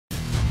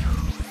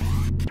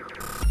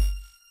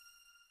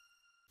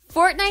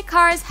Fortnite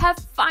cars have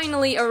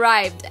finally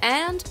arrived,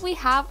 and we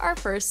have our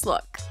first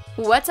look.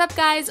 What's up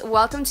guys,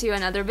 welcome to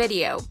another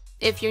video.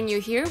 If you're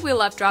new here, we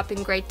love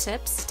dropping great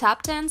tips,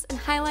 top 10s, and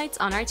highlights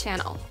on our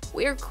channel.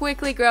 We are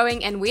quickly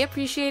growing and we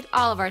appreciate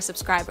all of our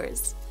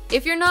subscribers.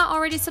 If you're not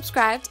already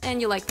subscribed and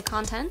you like the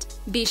content,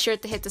 be sure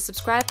to hit the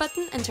subscribe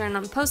button and turn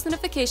on post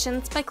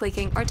notifications by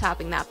clicking or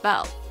tapping that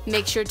bell.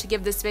 Make sure to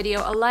give this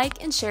video a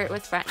like and share it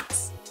with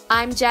friends.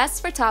 I'm Jess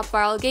for Top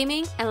Viral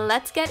Gaming, and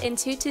let's get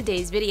into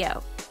today's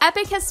video.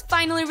 Epic has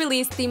finally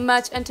released the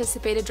much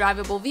anticipated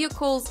drivable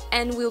vehicles,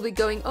 and we'll be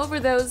going over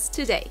those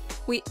today.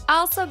 We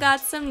also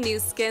got some new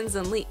skins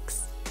and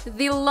leaks.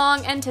 The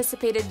long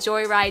anticipated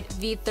Joyride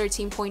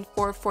v13.4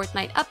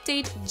 Fortnite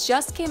update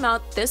just came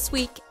out this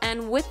week,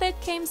 and with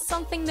it came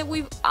something that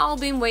we've all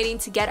been waiting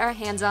to get our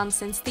hands on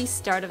since the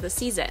start of the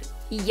season.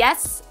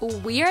 Yes,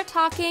 we are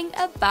talking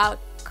about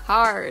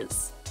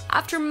cars.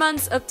 After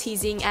months of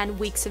teasing and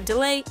weeks of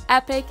delay,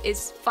 Epic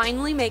is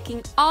finally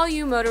making all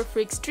you motor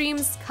freaks'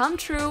 dreams come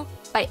true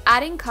by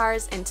adding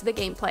cars into the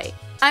gameplay.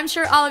 I'm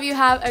sure all of you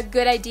have a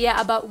good idea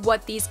about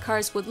what these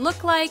cars would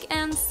look like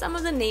and some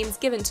of the names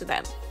given to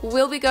them.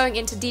 We'll be going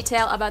into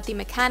detail about the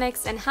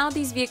mechanics and how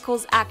these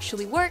vehicles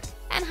actually work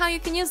and how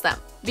you can use them.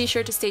 Be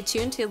sure to stay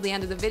tuned till the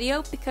end of the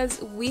video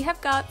because we have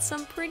got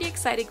some pretty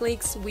exciting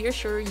leaks we're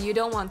sure you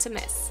don't want to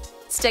miss.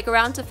 Stick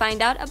around to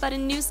find out about a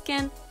new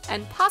skin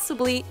and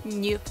possibly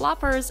new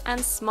floppers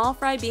and small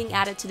fry being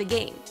added to the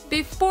game.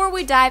 Before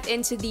we dive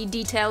into the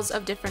details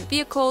of different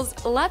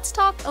vehicles, let's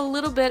talk a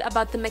little bit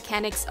about the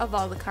mechanics of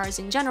all the cars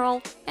in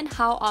general and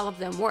how all of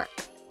them work.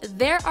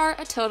 There are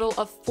a total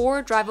of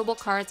 4 drivable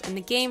cars in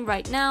the game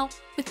right now,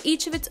 with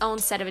each of its own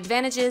set of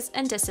advantages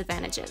and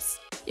disadvantages.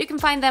 You can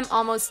find them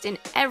almost in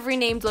every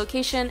named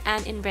location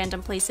and in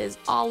random places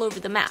all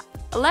over the map.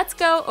 Let's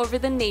go over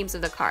the names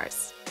of the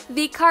cars.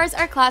 The cars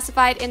are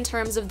classified in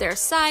terms of their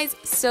size,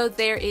 so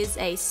there is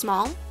a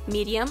small,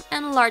 medium,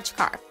 and large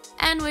car.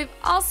 And we've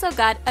also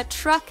got a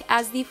truck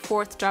as the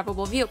 4th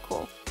drivable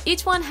vehicle.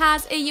 Each one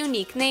has a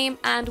unique name,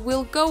 and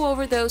we'll go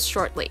over those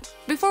shortly.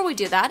 Before we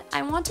do that,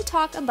 I want to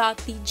talk about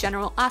the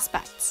general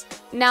aspects.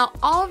 Now,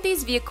 all of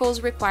these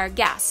vehicles require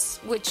gas,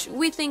 which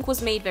we think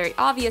was made very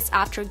obvious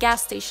after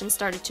gas stations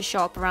started to show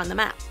up around the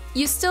map.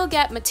 You still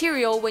get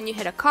material when you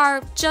hit a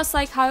car, just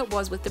like how it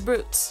was with the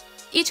Brutes.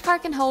 Each car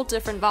can hold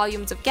different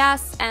volumes of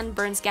gas and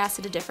burns gas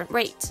at a different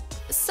rate.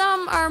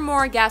 Some are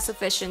more gas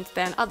efficient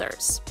than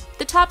others.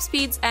 The top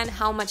speeds and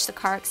how much the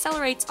car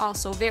accelerates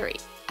also vary.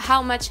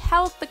 How much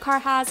health the car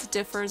has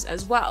differs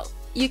as well.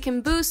 You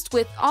can boost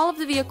with all of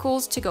the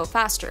vehicles to go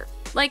faster.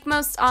 Like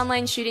most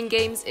online shooting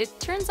games, it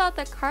turns out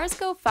that cars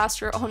go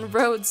faster on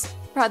roads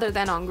rather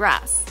than on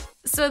grass.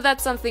 So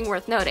that's something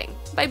worth noting.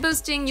 By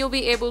boosting, you'll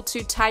be able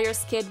to tie your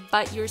skid,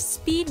 but your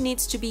speed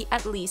needs to be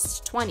at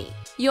least 20.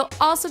 You'll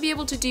also be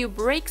able to do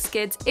brake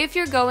skids if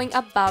you're going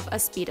above a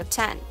speed of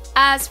 10.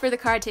 As for the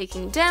car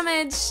taking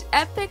damage,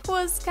 Epic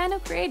was kind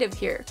of creative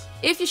here.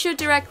 If you shoot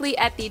directly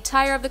at the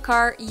tire of the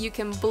car, you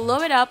can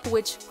blow it up,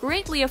 which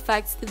greatly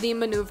affects the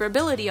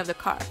maneuverability of the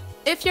car.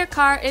 If your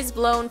car is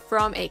blown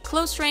from a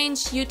close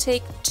range, you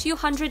take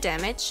 200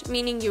 damage,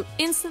 meaning you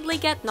instantly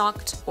get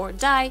knocked or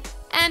die,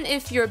 and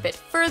if you're a bit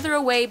further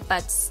away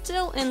but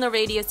still in the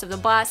radius of the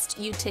blast,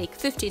 you take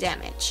 50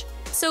 damage.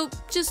 So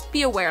just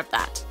be aware of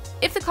that.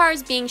 If the car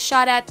is being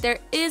shot at, there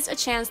is a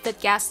chance that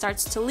gas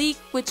starts to leak,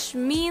 which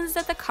means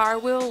that the car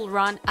will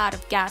run out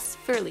of gas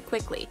fairly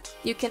quickly.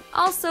 You can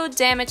also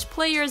damage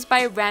players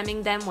by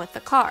ramming them with the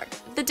car.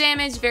 The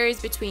damage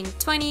varies between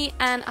 20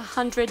 and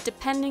 100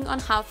 depending on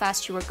how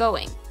fast you are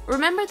going.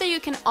 Remember that you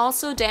can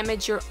also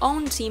damage your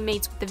own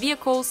teammates with the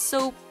vehicle,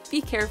 so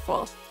be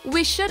careful.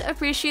 We should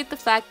appreciate the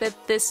fact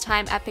that this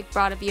time Epic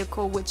brought a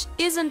vehicle which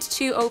isn't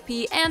too OP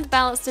and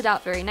balanced it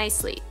out very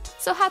nicely.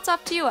 So hats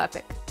off to you,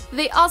 Epic.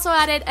 They also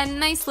added a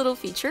nice little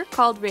feature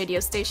called radio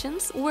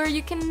stations, where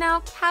you can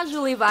now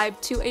casually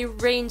vibe to a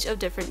range of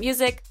different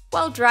music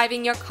while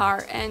driving your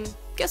car, and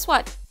guess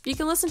what? You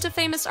can listen to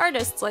famous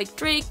artists like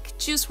Drake,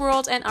 Juice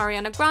WRLD, and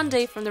Ariana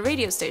Grande from the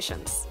radio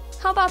stations.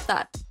 How about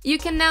that? You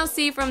can now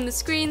see from the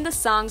screen the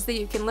songs that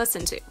you can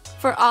listen to.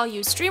 For all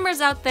you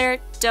streamers out there,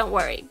 don't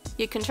worry.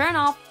 You can turn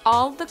off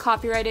all the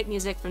copyrighted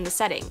music from the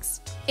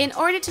settings. In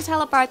order to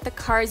tell apart the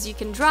cars you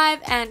can drive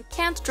and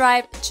can't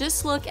drive,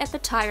 just look at the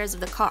tires of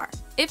the car.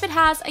 If it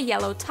has a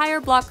yellow tire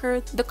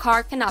blocker, the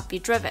car cannot be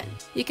driven.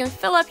 You can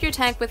fill up your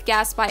tank with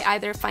gas by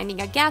either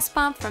finding a gas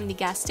pump from the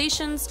gas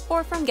stations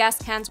or from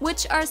gas cans,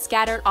 which are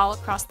scattered all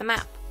across the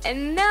map.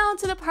 And now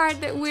to the part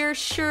that we're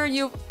sure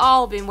you've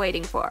all been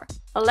waiting for.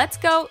 Let's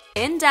go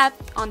in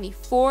depth on the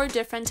 4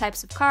 different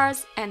types of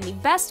cars and the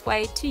best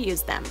way to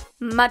use them.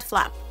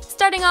 Mudflap.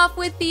 Starting off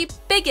with the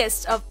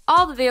biggest of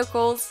all the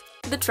vehicles,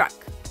 the truck,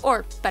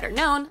 or better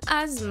known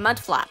as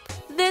Mudflap.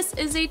 This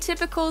is a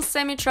typical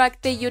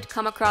semi-truck that you'd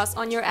come across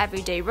on your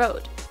everyday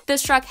road.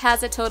 This truck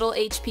has a total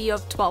HP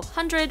of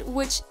 1200,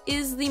 which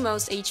is the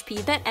most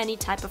HP that any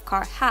type of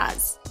car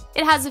has.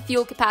 It has a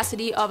fuel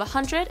capacity of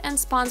 100 and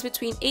spawns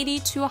between 80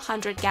 to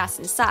 100 gas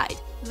inside.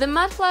 The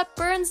Mudflap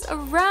burns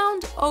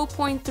around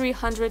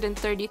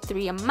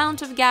 0.333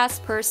 amount of gas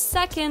per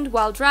second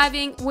while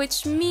driving,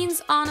 which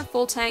means on a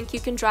full tank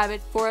you can drive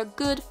it for a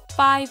good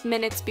 5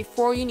 minutes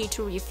before you need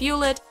to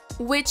refuel it,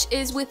 which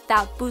is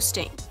without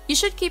boosting. You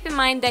should keep in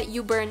mind that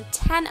you burn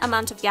 10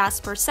 amount of gas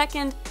per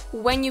second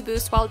when you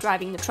boost while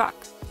driving the truck.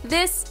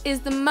 This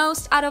is the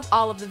most out of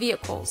all of the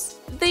vehicles.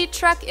 The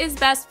truck is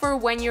best for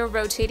when you're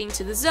rotating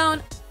to the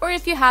zone, or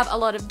if you have a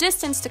lot of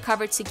distance to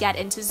cover to get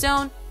into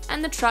zone,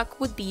 and the truck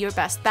would be your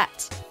best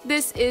bet.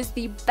 This is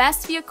the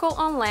best vehicle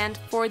on land,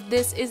 for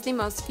this is the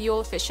most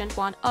fuel efficient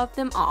one of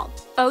them all.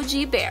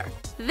 OG Bear.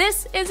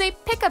 This is a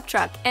pickup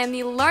truck and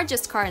the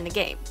largest car in the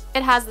game.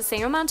 It has the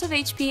same amount of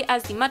HP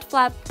as the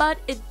Mudflap, but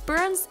it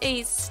burns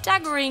a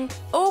staggering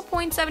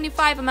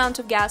 0.75 amount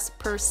of gas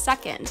per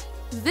second.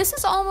 This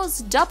is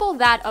almost double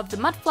that of the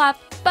Mudflap,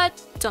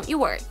 but don't you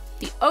worry.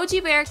 The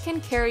OG Bear can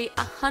carry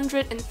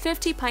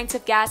 150 pints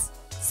of gas,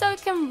 so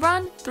it can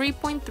run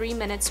 3.3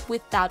 minutes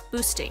without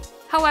boosting.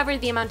 However,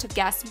 the amount of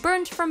gas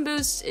burned from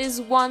boost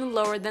is one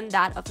lower than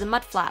that of the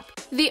Mudflap.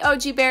 The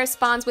OG Bear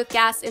spawns with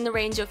gas in the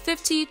range of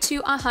 50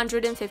 to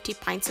 150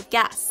 pints of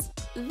gas.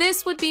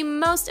 This would be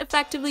most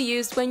effectively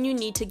used when you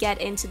need to get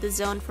into the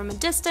zone from a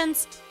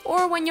distance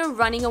or when you're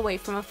running away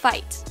from a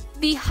fight.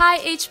 The high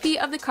HP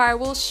of the car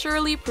will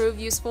surely prove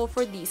useful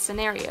for these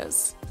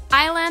scenarios.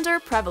 Islander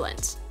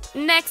Prevalant.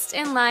 Next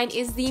in line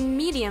is the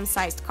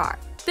medium-sized car.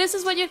 This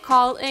is what you'd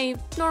call a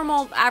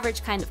normal,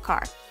 average kind of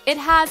car. It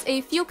has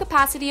a fuel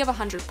capacity of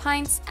 100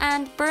 pints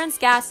and burns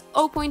gas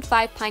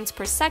 0.5 pints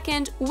per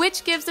second,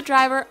 which gives the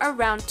driver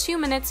around 2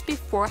 minutes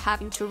before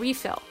having to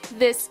refill.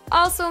 This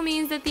also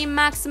means that the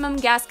maximum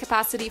gas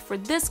capacity for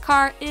this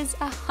car is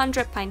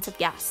 100 pints of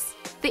gas.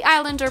 The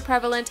Islander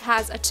Prevalant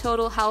has a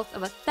total health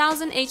of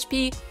 1000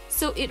 HP,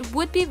 so it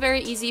would be very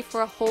easy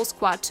for a whole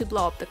squad to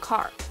blow up the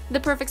car. The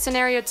perfect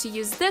scenario to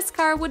use this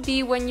car would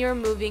be when you're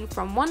moving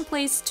from one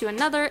place to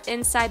another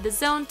inside the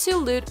zone to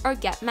loot or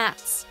get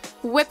mats.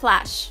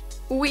 Whiplash.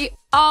 We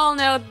all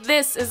know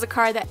this is a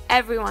car that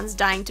everyone's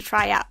dying to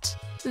try out.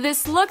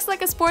 This looks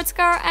like a sports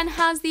car and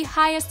has the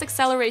highest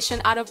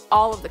acceleration out of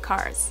all of the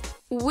cars.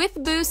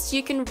 With boost,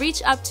 you can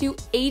reach up to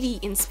 80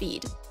 in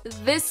speed.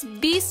 This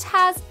beast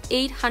has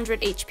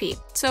 800 HP,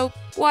 so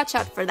watch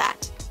out for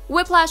that.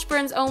 Whiplash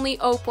burns only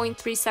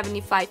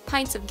 0.375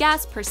 pints of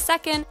gas per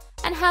second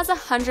and has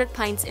 100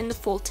 pints in the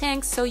full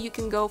tank, so you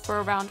can go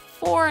for around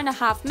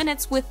 4.5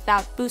 minutes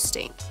without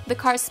boosting. The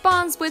car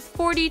spawns with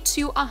 40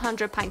 to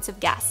 100 pints of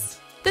gas.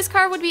 This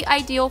car would be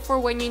ideal for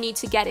when you need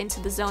to get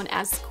into the zone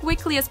as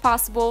quickly as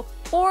possible,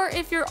 or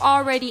if you're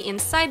already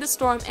inside the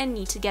storm and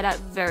need to get out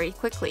very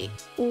quickly.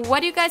 What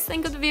do you guys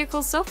think of the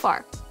vehicles so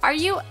far? Are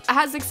you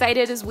as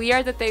excited as we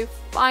are that they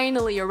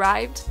finally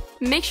arrived?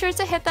 Make sure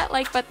to hit that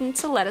like button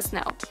to let us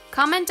know.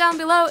 Comment down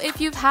below if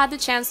you've had the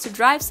chance to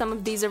drive some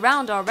of these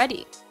around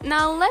already.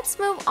 Now let's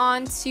move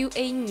on to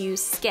a new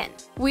skin.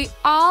 We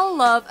all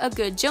love a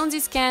good Jonesy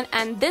skin,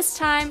 and this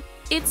time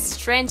it's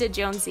Stranded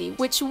Jonesy,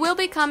 which will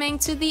be coming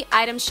to the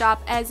item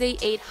shop as a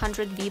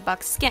 800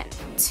 V-Bucks skin.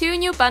 2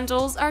 new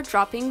bundles are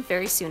dropping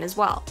very soon as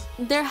well.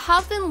 There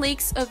have been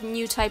leaks of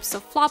new types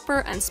of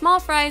flopper and small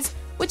fries,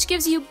 which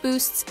gives you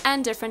boosts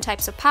and different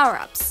types of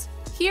power-ups.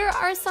 Here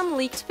are some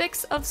leaked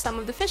pics of some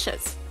of the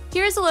fishes.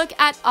 Here's a look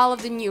at all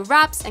of the new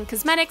wraps and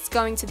cosmetics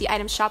going to the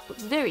item shop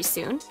very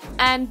soon.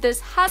 And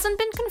this hasn't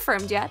been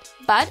confirmed yet,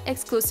 but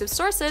exclusive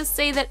sources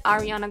say that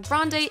Ariana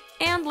Grande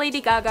and Lady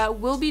Gaga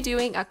will be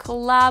doing a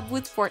collab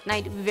with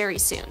Fortnite very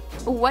soon.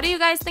 What do you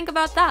guys think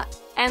about that?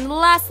 And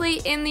lastly,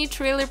 in the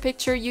trailer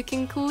picture, you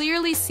can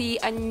clearly see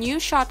a new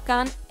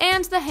shotgun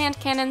and the hand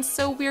cannon,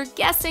 so we're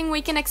guessing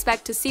we can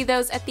expect to see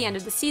those at the end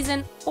of the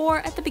season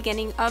or at the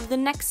beginning of the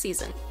next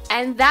season.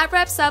 And that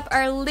wraps up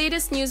our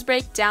latest news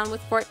breakdown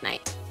with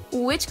Fortnite.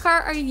 Which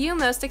car are you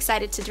most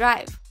excited to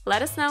drive?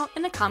 Let us know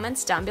in the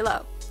comments down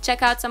below.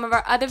 Check out some of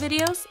our other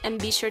videos and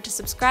be sure to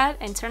subscribe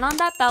and turn on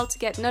that bell to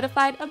get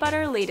notified about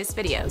our latest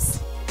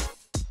videos.